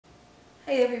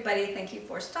Hey everybody, thank you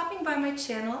for stopping by my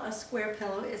channel, A Square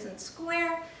Pillow Isn't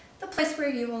Square, the place where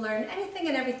you will learn anything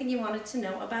and everything you wanted to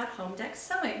know about home deck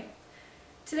sewing.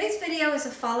 Today's video is a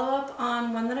follow-up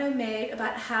on one that I made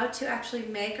about how to actually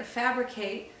make or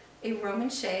fabricate a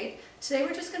Roman shade. Today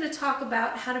we're just going to talk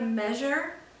about how to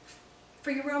measure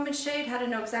for your Roman shade, how to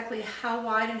know exactly how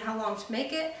wide and how long to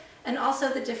make it, and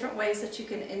also the different ways that you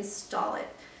can install it.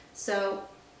 So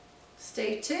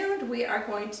stay tuned. We are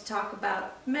going to talk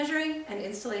about measuring and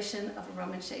installation of a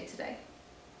Roman shade today.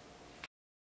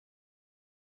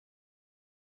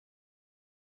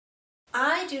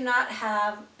 I do not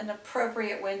have an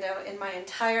appropriate window in my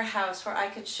entire house where I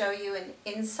could show you an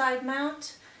inside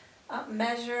mount,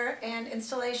 measure, and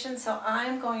installation, so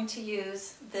I'm going to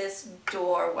use this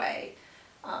doorway.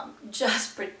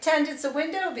 Just pretend it's a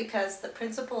window because the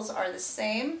principles are the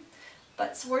same.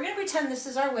 But so we're going to pretend this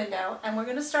is our window, and we're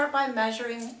going to start by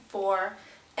measuring for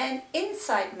an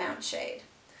inside mount shade.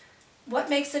 What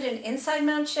makes it an inside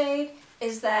mount shade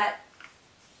is that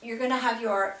you're going to have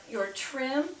your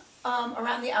trim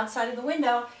around the outside of the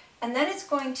window, and then it's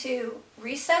going to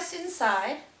recess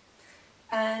inside,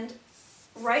 and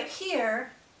right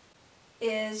here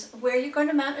is where you're going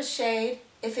to mount a shade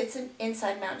if it's an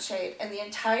inside mount shade, and the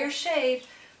entire shade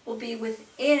will be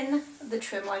within the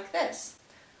trim like this,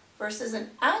 versus an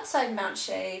outside mount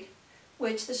shade,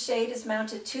 which the shade is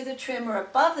mounted to the trim or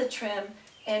above the trim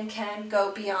and can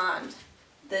go beyond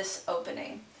this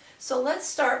opening. So let's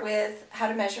start with how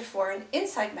to measure for an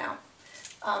inside mount.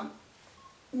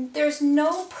 There's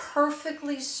no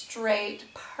perfectly straight,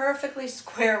 perfectly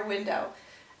square window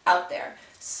out there.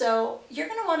 So you're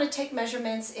going to want to take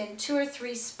measurements in 2 or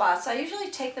 3 spots. I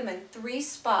usually take them in 3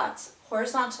 spots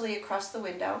horizontally across the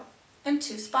window and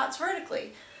 2 spots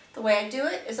vertically. The way I do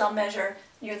it is I'll measure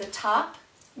near the top,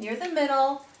 near the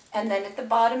middle, and then at the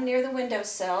bottom near the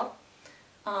windowsill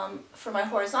for my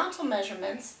horizontal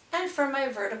measurements, and for my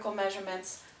vertical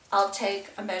measurements I'll take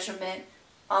a measurement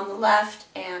on the left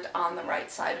and on the right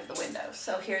side of the window.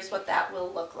 So here's what that will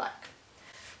look like.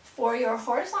 For your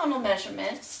horizontal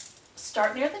measurements,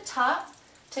 start near the top,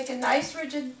 take a nice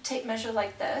rigid tape measure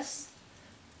like this,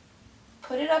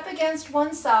 put it up against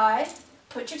one side,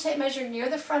 put your tape measure near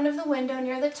the front of the window,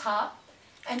 near the top,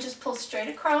 and just pull straight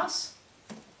across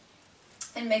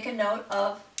and make a note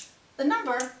of the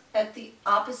number at the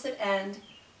opposite end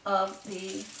of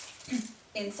the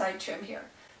inside trim here.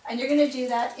 And you're going to do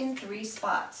that in 3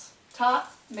 spots,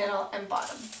 top, middle, and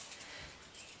bottom.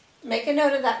 Make a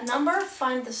note of that number,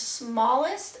 find the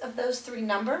smallest of those 3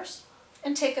 numbers,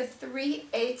 and take a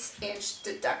 3/8 inch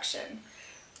deduction.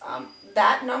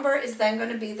 That number is then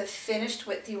going to be the finished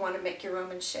width you want to make your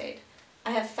Roman shade.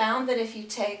 I have found that if you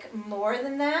take more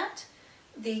than that,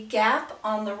 the gap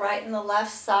on the right and the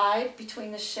left side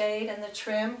between the shade and the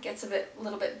trim gets a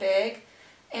little bit big.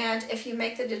 And if you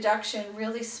make the deduction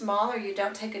really small, or you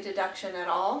don't take a deduction at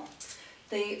all,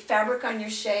 the fabric on your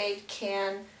shade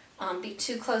can be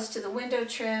too close to the window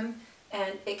trim,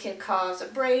 and it can cause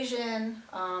abrasion,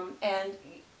 and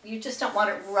you just don't want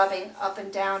it rubbing up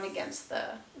and down against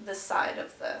the side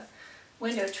of the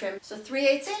window trim. So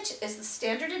 3/8 inch is the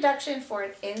standard deduction for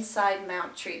an inside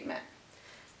mount treatment.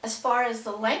 As far as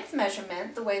the length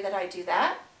measurement, the way that I do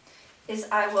that is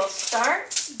I will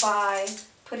start by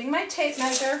putting my tape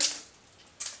measure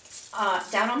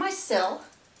down on my sill.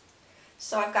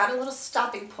 So I've got a little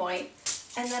stopping point,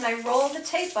 and then I roll the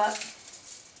tape up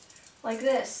like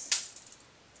this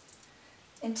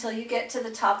until you get to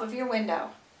the top of your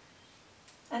window.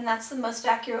 And that's the most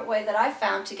accurate way that I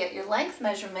found to get your length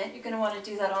measurement. You're going to want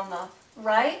to do that on the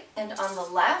right and on the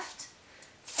left.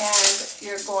 And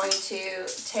you're going to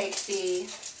take the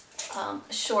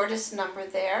shortest number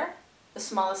there, the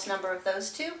smallest number of those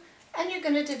 2, and you're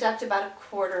going to deduct about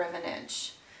 1/4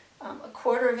 inch.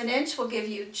 1/4 inch will give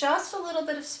you just a little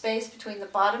bit of space between the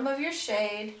bottom of your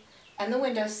shade and the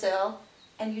windowsill,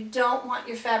 and you don't want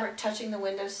your fabric touching the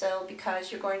windowsill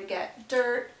because you're going to get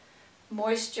dirt,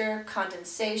 moisture,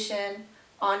 condensation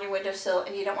on your windowsill,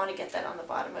 and you don't want to get that on the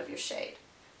bottom of your shade.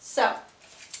 So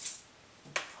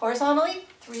horizontally,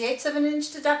 3/8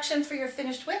 inch deduction for your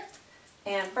finished width,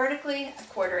 and vertically,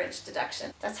 1/4 inch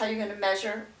deduction. That's how you're going to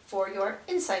measure for your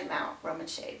inside mount Roman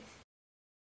shade.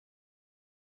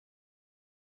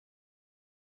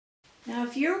 Now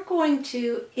if you're going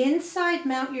to inside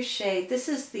mount your shade, this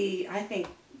is I think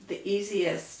the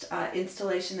easiest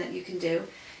installation that you can do.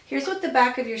 Here's what the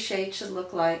back of your shade should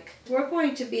look like. We're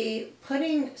going to be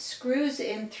putting screws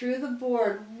in through the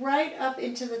board right up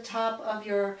into the top of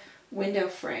your window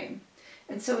frame.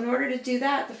 And so in order to do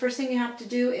that, the first thing you have to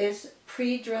do is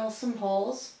pre-drill some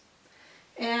holes.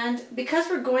 And because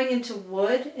we're going into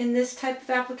wood in this type of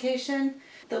application,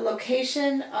 the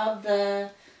location of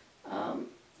the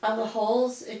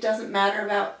holes, it doesn't matter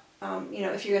about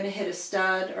if you're going to hit a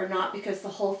stud or not, because the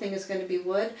whole thing is going to be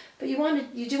wood. But you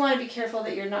do want to be careful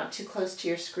that you're not too close to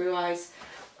your screw eyes.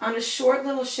 On a short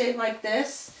little shade like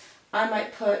this, I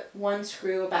might put one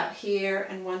screw about here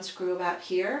and one screw about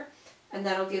here, and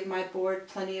that'll give my board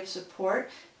plenty of support.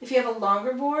 If you have a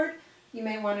longer board, you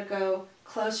may want to go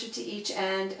closer to each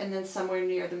end and then somewhere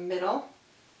near the middle.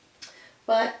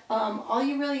 But all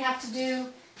you really have to do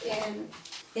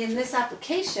in this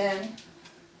application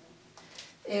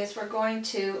is we're going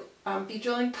to be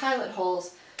drilling pilot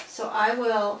holes. So I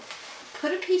will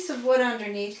put a piece of wood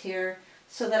underneath here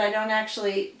so that I don't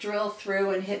actually drill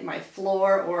through and hit my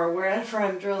floor or wherever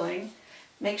I'm drilling.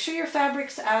 Make sure your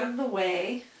fabric's out of the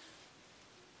way.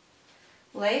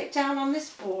 Lay it down on this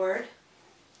board,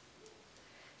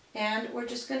 and we're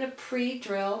just going to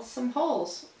pre-drill some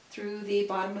holes through the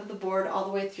bottom of the board all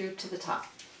the way through to the top.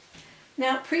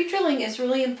 Now, pre-drilling is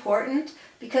really important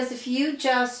because if you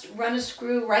just run a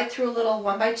screw right through a little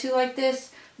 1x2 like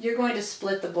this, you're going to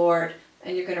split the board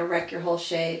and you're going to wreck your whole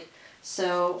shade.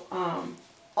 So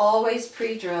always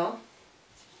pre-drill.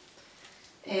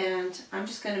 And I'm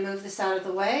just going to move this out of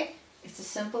the way. It's as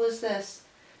simple as this.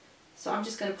 So I'm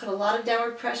just going to put a lot of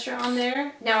downward pressure on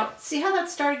there. Now, see how that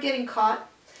started getting caught?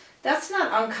 That's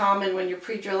not uncommon when you're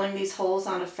pre-drilling these holes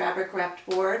on a fabric wrapped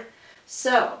board.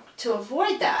 So to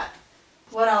avoid that,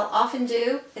 what I'll often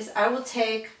do is I will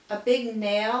take a big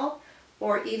nail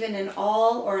or even an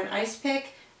awl or an ice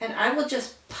pick, and I will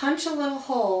just punch a little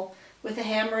hole with a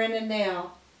hammer and a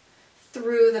nail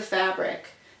through the fabric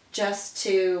just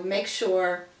to make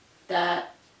sure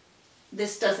that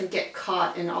this doesn't get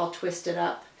caught and all twisted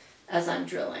up as I'm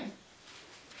drilling.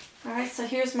 Alright, so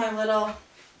here's my little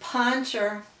punch,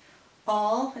 or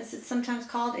awl, as it's sometimes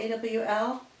called,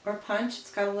 AWL, or punch.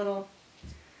 It's got a little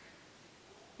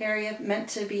area meant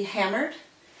to be hammered.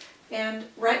 And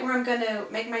right where I'm going to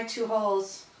make my two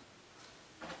holes,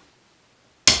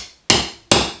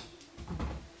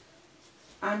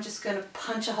 I'm just going to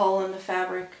punch a hole in the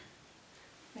fabric.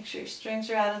 Make sure your strings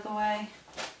are out of the way.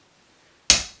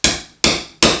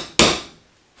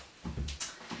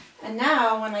 And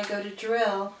now when I go to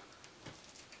drill,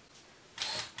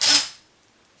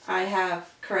 I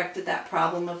have corrected that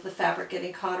problem of the fabric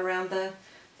getting caught around the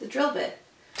drill bit.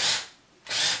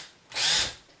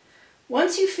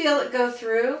 Once you feel it go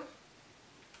through,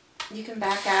 you can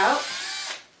back out.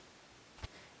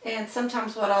 And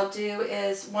sometimes what I'll do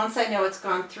is, once I know it's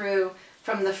gone through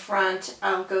from the front,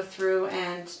 I'll go through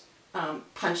and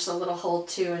punch the little hole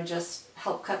too and just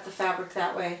help cut the fabric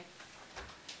that way.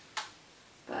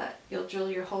 But you'll drill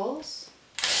your holes.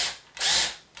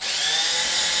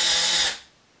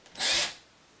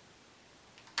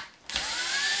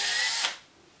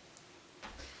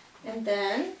 And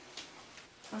then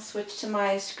I'll switch to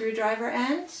my screwdriver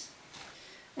end.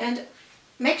 And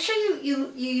make sure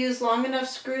you use long enough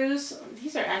screws.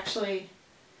 These are actually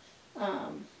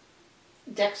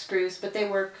deck screws, but they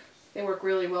work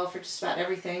really well for just about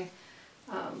everything.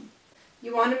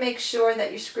 You want to make sure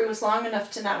that your screw is long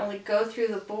enough to not only go through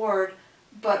the board,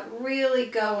 but really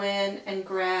go in and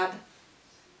grab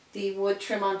the wood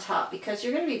trim on top, because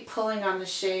you're going to be pulling on the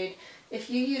shade. If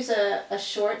you use a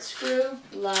short screw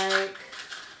like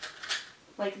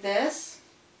this,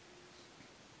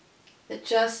 that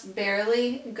just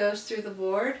barely goes through the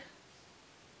board,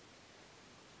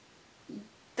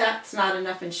 that's not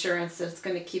enough insurance that it's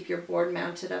going to keep your board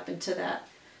mounted up into that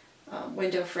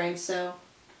window frame. So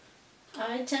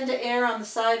I tend to err on the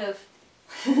side of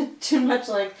too much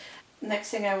leg. Next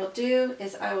thing I will do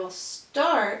is I will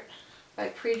start by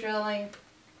pre-drilling,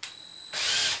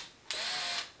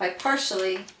 by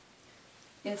partially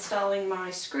installing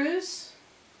my screws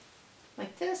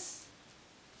like this.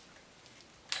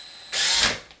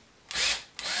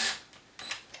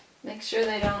 Make sure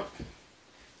they don't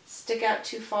stick out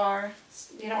too far.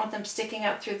 You don't want them sticking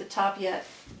out through the top yet.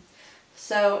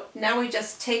 So now we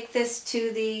just take this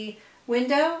to the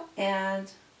window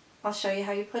and I'll show you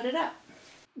how you put it up.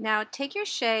 Now take your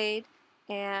shade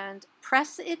and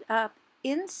press it up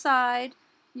inside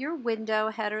your window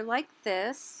header like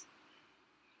this.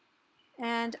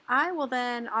 And I will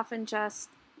then often just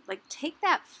take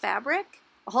that fabric,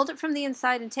 hold it from the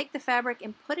inside and take the fabric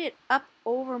and put it up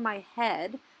over my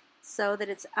head so that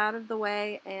it's out of the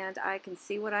way and I can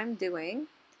see what I'm doing.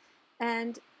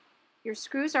 And your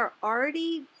screws are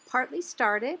already partly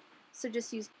started, so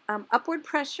just use upward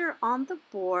pressure on the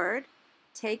board.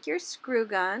 Take your screw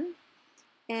gun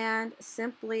and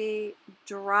simply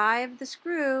drive the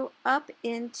screw up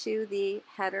into the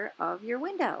header of your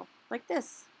window, like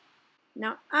this.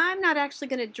 Now, I'm not actually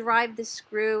going to drive this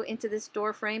screw into this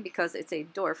door frame because it's a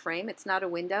door frame. It's not a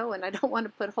window, and I don't want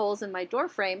to put holes in my door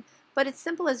frame, but it's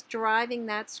simple as driving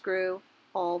that screw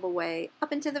all the way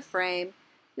up into the frame.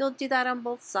 You'll do that on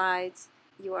both sides.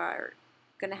 You are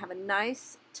going to have a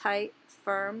nice, tight,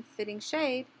 firm fitting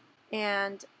shade,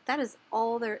 and that is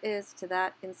all there is to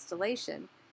that installation.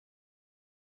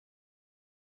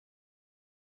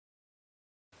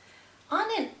 On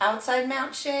an outside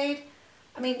mount shade,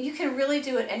 I mean, you can really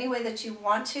do it any way that you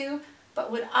want to,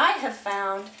 but what I have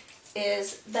found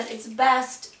is that it's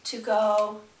best to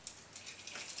go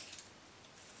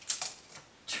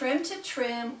trim to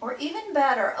trim, or even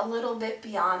better, a little bit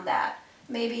beyond that.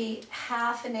 Maybe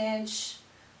 ½ an inch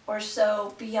or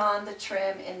so beyond the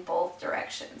trim in both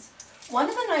directions. One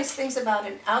of the nice things about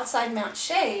an outside mount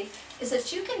shade is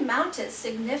that you can mount it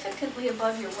significantly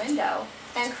above your window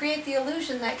and create the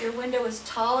illusion that your window is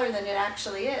taller than it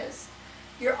actually is.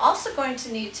 You're also going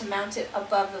to need to mount it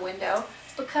above the window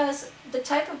because the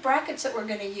type of brackets that we're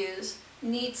going to use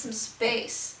need some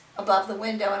space above the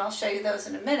window, and I'll show you those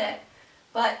in a minute.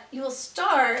 But you will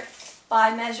start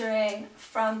by measuring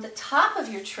from the top of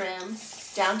your trim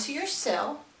down to your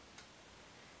sill.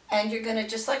 And you're going to,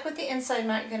 just like with the inside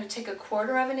mount, you're going to take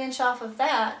 ½ an inch off of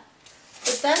that.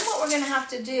 But then what we're going to have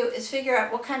to do is figure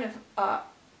out what kind of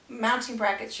mounting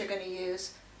brackets you're going to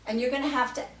use. And you're going to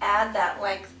have to add that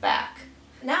length back.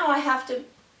 Now I have to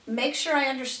make sure I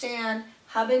understand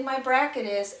how big my bracket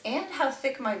is and how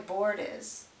thick my board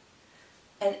is.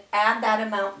 And add that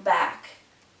amount back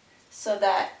so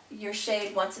that your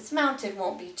shade, once it's mounted,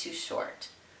 won't be too short.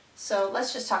 So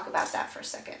let's just talk about that for a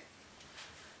second.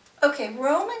 Okay,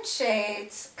 Roman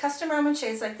shades, custom Roman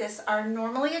shades like this are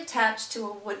normally attached to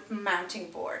a wood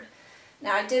mounting board.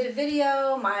 Now I did a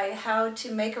video, my how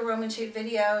to make a Roman shade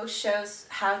video shows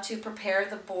how to prepare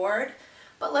the board.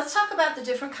 But let's talk about the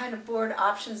different kind of board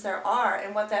options there are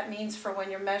and what that means for when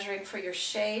you're measuring for your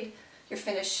shade, your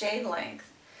finished shade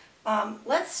length.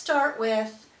 Let's start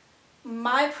with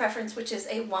my preference, which is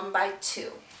a 1x2.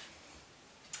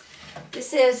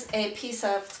 This is a piece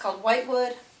of, it's called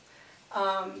whitewood.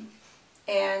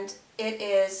 And it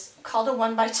is called a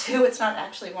 1x2. It's not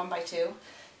actually 1x2.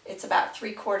 It's about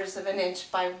 3/4 of an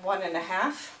inch by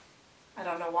 1.5. I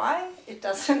don't know why. It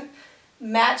doesn't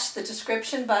match the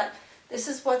description, but this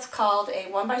is what's called a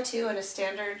 1x2 in a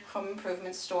standard home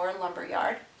improvement store lumber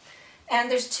yard. And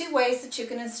there's two ways that you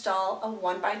can install a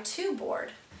 1x2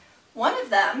 board. One of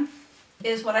them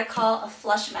is what I call a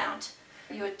flush mount.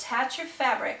 You attach your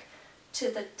fabric to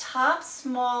the top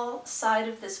small side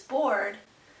of this board,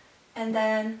 and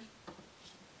then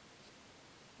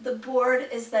the board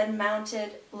is then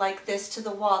mounted like this to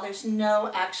the wall. There's no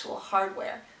actual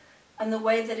hardware. And the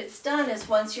way that it's done is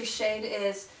once your shade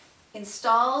is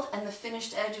installed and the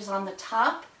finished edge is on the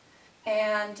top,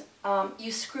 and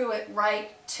you screw it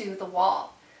right to the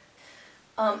wall.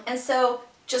 And so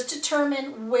just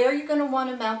determine where you're going to want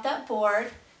to mount that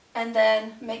board, and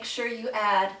then make sure you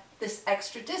add this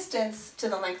extra distance to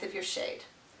the length of your shade.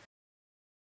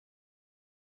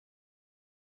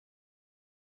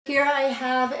 Here I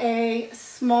have a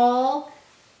small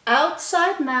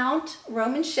outside mount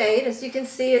Roman shade. As you can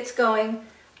see, it's going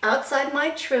outside my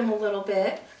trim a little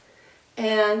bit.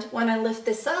 And when I lift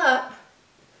this up,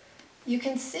 you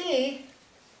can see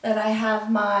that I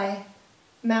have my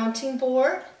mounting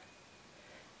board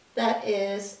that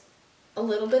is a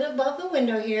little bit above the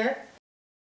window here.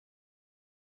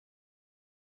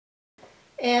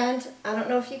 And I don't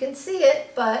know if you can see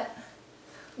it, but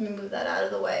let me move that out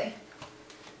of the way.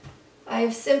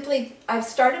 I've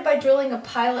started by drilling a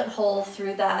pilot hole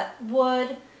through that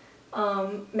wood.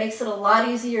 Makes it a lot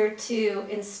easier to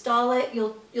install it.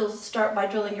 You'll start by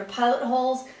drilling your pilot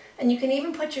holes, and you can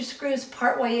even put your screws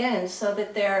part way in so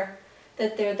that they're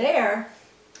there.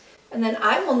 And then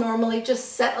I will normally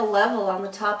just set a level on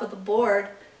the top of the board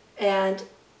and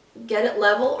get it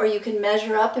level, or you can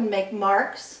measure up and make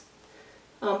marks.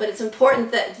 But it's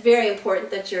very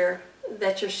important that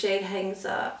your shade hangs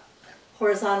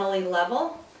horizontally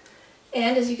level.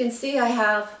 And as you can see, I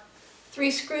have 3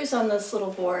 screws on this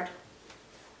little board.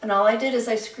 And all I did is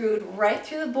I screwed right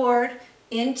through the board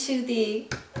into the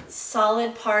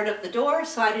solid part of the door,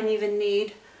 so I didn't even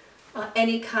need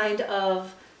any kind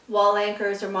of wall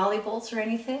anchors or molly bolts or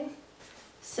anything.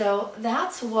 So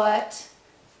that's what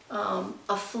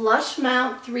a flush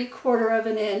mount 3/4 of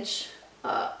an inch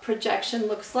projection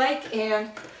looks like. And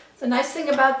the nice thing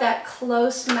about that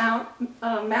close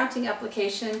mounting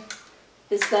application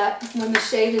is that when the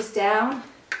shade is down,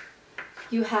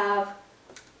 you have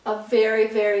a very,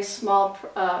 very small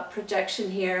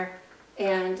projection here,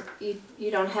 and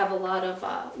you don't have a lot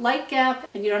of light gap,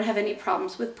 and you don't have any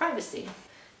problems with privacy.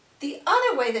 The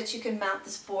other way that you can mount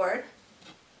this board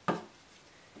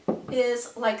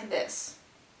is like this.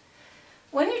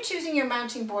 When you're choosing your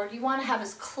mounting board, you want to have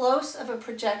as close of a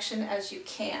projection as you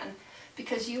can,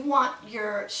 because you want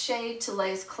your shade to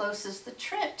lay as close as to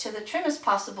the trim as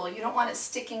possible. You don't want it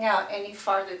sticking out any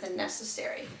farther than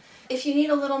necessary. If you need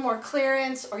a little more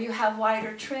clearance, or you have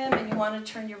wider trim and you want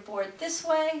to turn your board this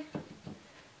way,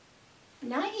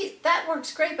 that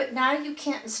works great, but now you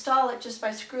can't install it just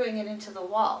by screwing it into the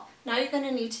wall. Now you're going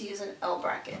to need to use an L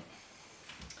bracket.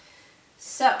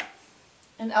 So,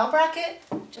 an L bracket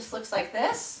just looks like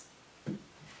this.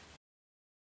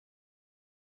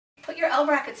 Put your L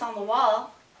brackets on the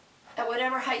wall at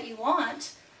whatever height you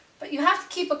want, but you have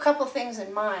to keep a couple things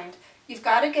in mind. You've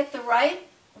got to get the right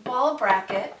wall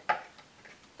bracket,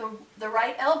 the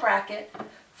right L bracket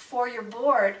for your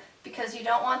board, because you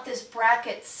don't want this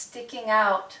bracket sticking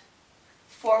out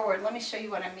forward. Let me show you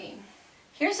what I mean.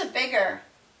 Here's a bigger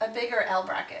L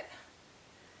bracket.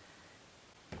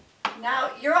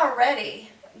 Now you're already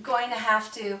going to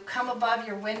have to come above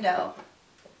your window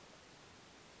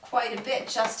quite a bit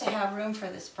just to have room for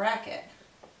this bracket.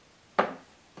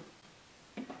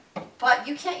 But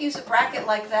you can't use a bracket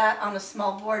like that on a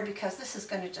small board, because this is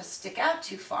going to just stick out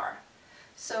too far.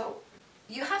 So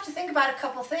you have to think about a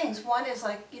couple things. One is,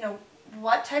 like,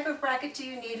 what type of bracket do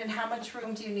you need and how much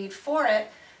room do you need for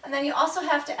it? And then you also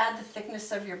have to add the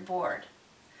thickness of your board.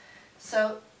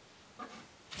 So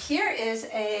here is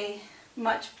a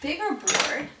much bigger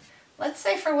board. Let's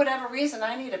say for whatever reason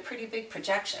I need a pretty big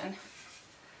projection.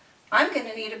 I'm going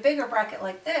to need a bigger bracket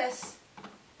like this,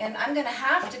 and I'm going to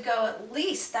have to go at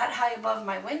least that high above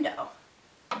my window.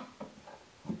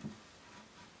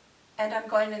 And I'm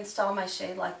going to install my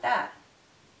shade like that.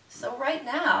 So right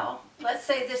now, let's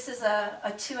say this is a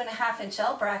 2.5 inch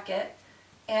L bracket,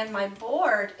 and my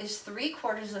board is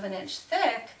 3/4 of an inch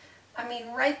thick. I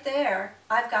mean, right there,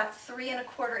 I've got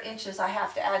 3¼ inches I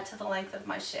have to add to the length of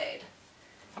my shade.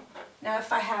 Now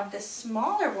if I have this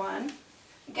smaller one,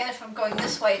 again, if I'm going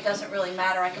this way, it doesn't really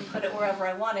matter. I can put it wherever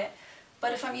I want it.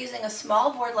 But if I'm using a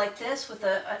small board like this with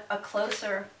a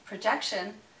closer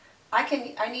projection,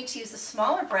 I need to use the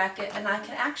smaller bracket, and I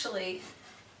can actually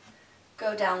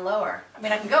go down lower. I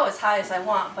mean, I can go as high as I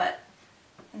want,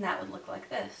 and that would look like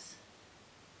this.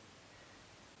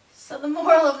 So the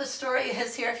moral of the story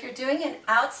is here, if you're doing an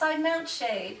outside mount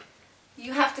shade,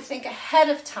 you have to think ahead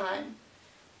of time.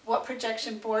 What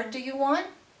projection board do you want?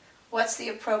 What's the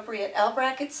appropriate L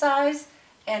bracket size?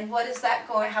 And how is that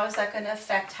going to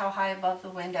affect how high above the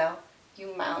window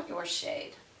you mount your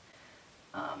shade?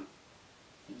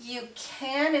 You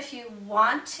can, if you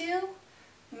want to,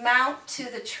 mount to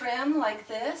the trim like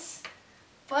this,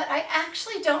 but I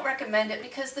actually don't recommend it,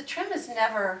 because the trim is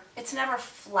never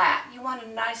flat. You want a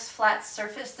nice flat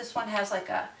surface. This one has like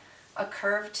a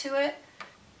curve to it.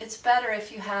 It's better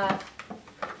if you have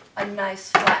a nice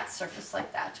flat surface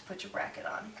like that to put your bracket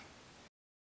on.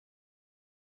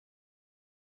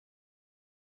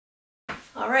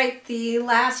 Alright, the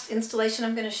last installation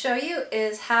I'm going to show you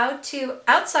is how to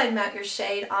outside mount your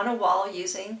shade on a wall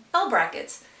using L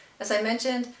brackets. As I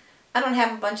mentioned, I don't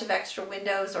have a bunch of extra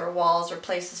windows or walls or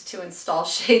places to install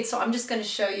shade, so I'm just going to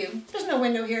show you, there's no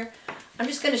window here, I'm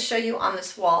just going to show you on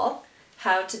this wall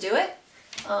how to do it.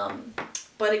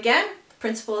 But again, the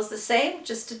principle is the same.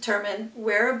 Just determine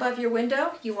where above your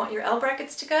window you want your L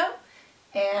brackets to go,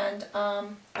 and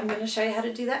I'm going to show you how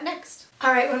to do that next.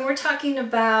 Alright, when we're talking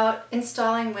about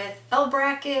installing with L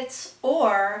brackets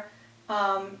or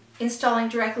installing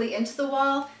directly into the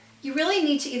wall, you really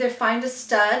need to either find a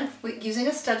stud using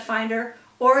a stud finder,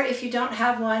 or if you don't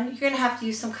have one, you're going to have to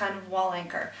use some kind of wall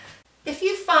anchor. If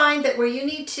you find that where you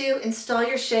need to install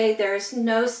your shade there's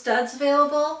no studs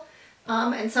available,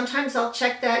 and sometimes I'll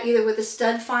check that either with a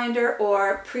stud finder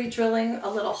or pre-drilling a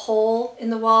little hole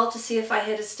in the wall to see if I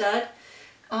hit a stud.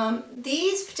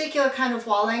 These particular kind of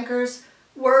wall anchors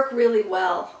work really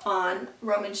well on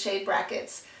Roman shade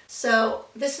brackets. So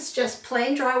this is just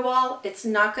plain drywall. It's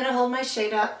not going to hold my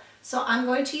shade up. So I'm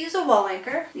going to use a wall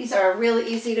anchor. These are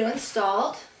really easy to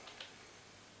install.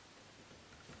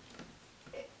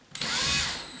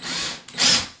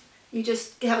 You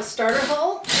just have a starter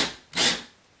hole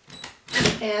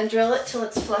and drill it till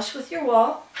it's flush with your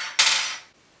wall.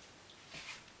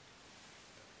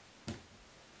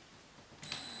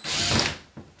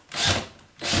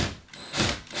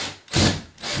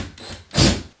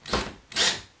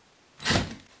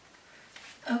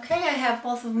 Okay, I have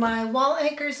both of my wall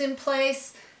anchors in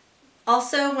place.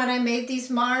 Also, when I made these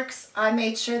marks, I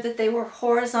made sure that they were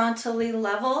horizontally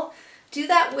level. Do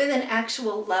that with an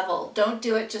actual level. Don't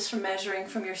do it just from measuring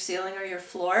from your ceiling or your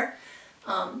floor.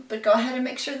 But go ahead and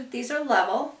make sure that these are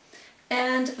level.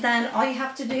 And then all you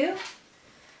have to do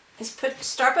is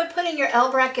start by putting your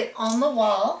L bracket on the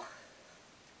wall.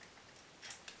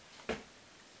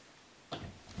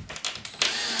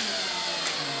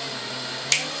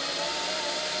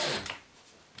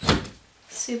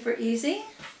 Super easy.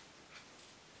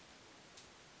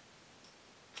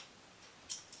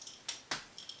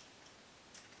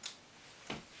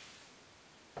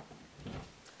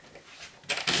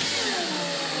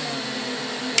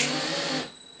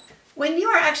 When you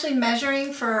are actually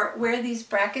measuring for where these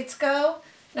brackets go,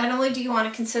 not only do you want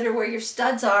to consider where your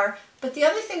studs are, but the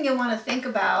other thing you'll want to think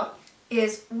about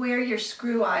is where your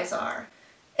screw eyes are.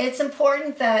 It's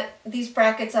important that these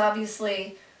brackets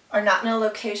obviously are not in a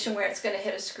location where it's going to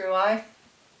hit a screw eye.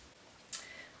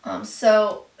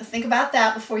 So think about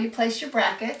that before you place your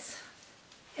brackets.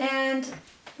 And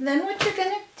then what you're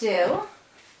going to do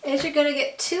is you're going to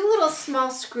get two little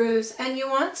small screws, and you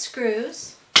want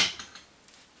screws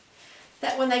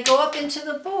that when they go up into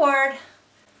the board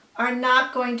are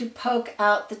not going to poke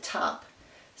out the top.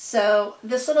 So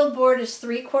this little board is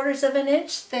 3/4 of an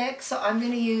inch thick, so I'm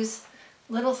going to use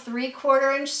little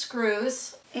 3/4 inch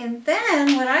screws. And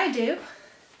then what I do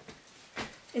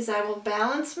is I will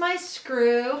balance my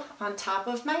screw on top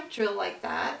of my drill like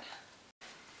that.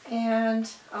 And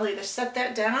I'll either set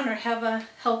that down or have a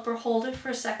helper hold it for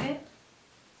a second.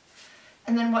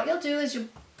 And then what you'll do is you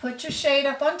put your shade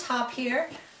up on top here.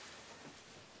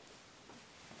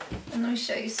 And let me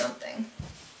show you something.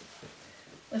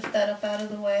 Lift that up out of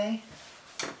the way.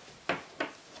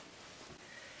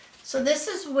 So this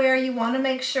is where you want to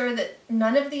make sure that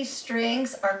none of these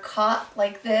strings are caught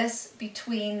like this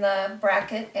between the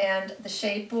bracket and the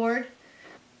shade board.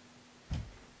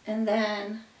 And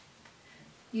then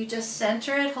you just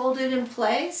center it, hold it in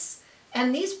place.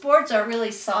 And these boards are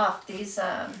really soft, these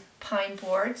pine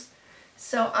boards.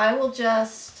 So I will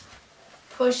just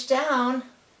push down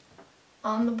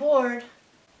on the board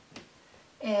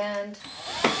and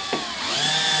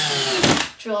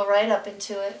drill right up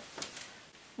into it.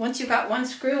 Once you've got one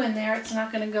screw in there, it's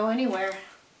not going to go anywhere.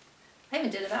 I even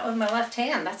did that with my left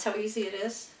hand. That's how easy it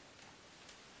is.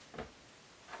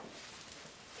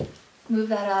 Move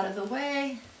that out of the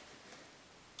way.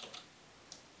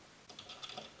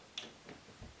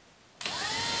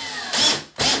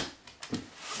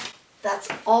 That's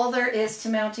all there is to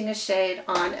mounting a shade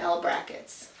on L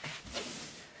brackets.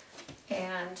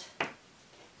 And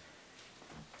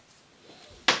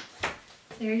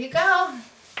there you go.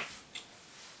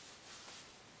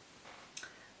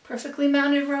 Perfectly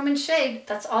mounted Roman shade.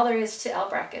 That's all there is to L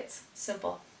brackets.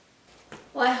 Simple.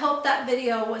 Well, I hope that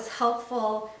video was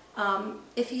helpful.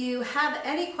 If you have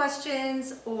any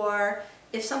questions or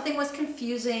if something was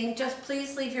confusing, just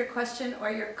please leave your question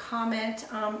or your comment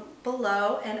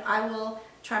below, and I will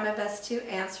try my best to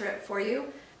answer it for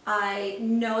you. I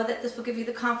know that this will give you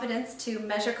the confidence to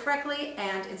measure correctly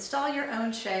and install your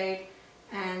own shade,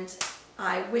 and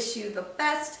I wish you the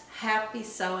best. Happy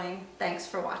sewing. Thanks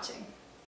for watching.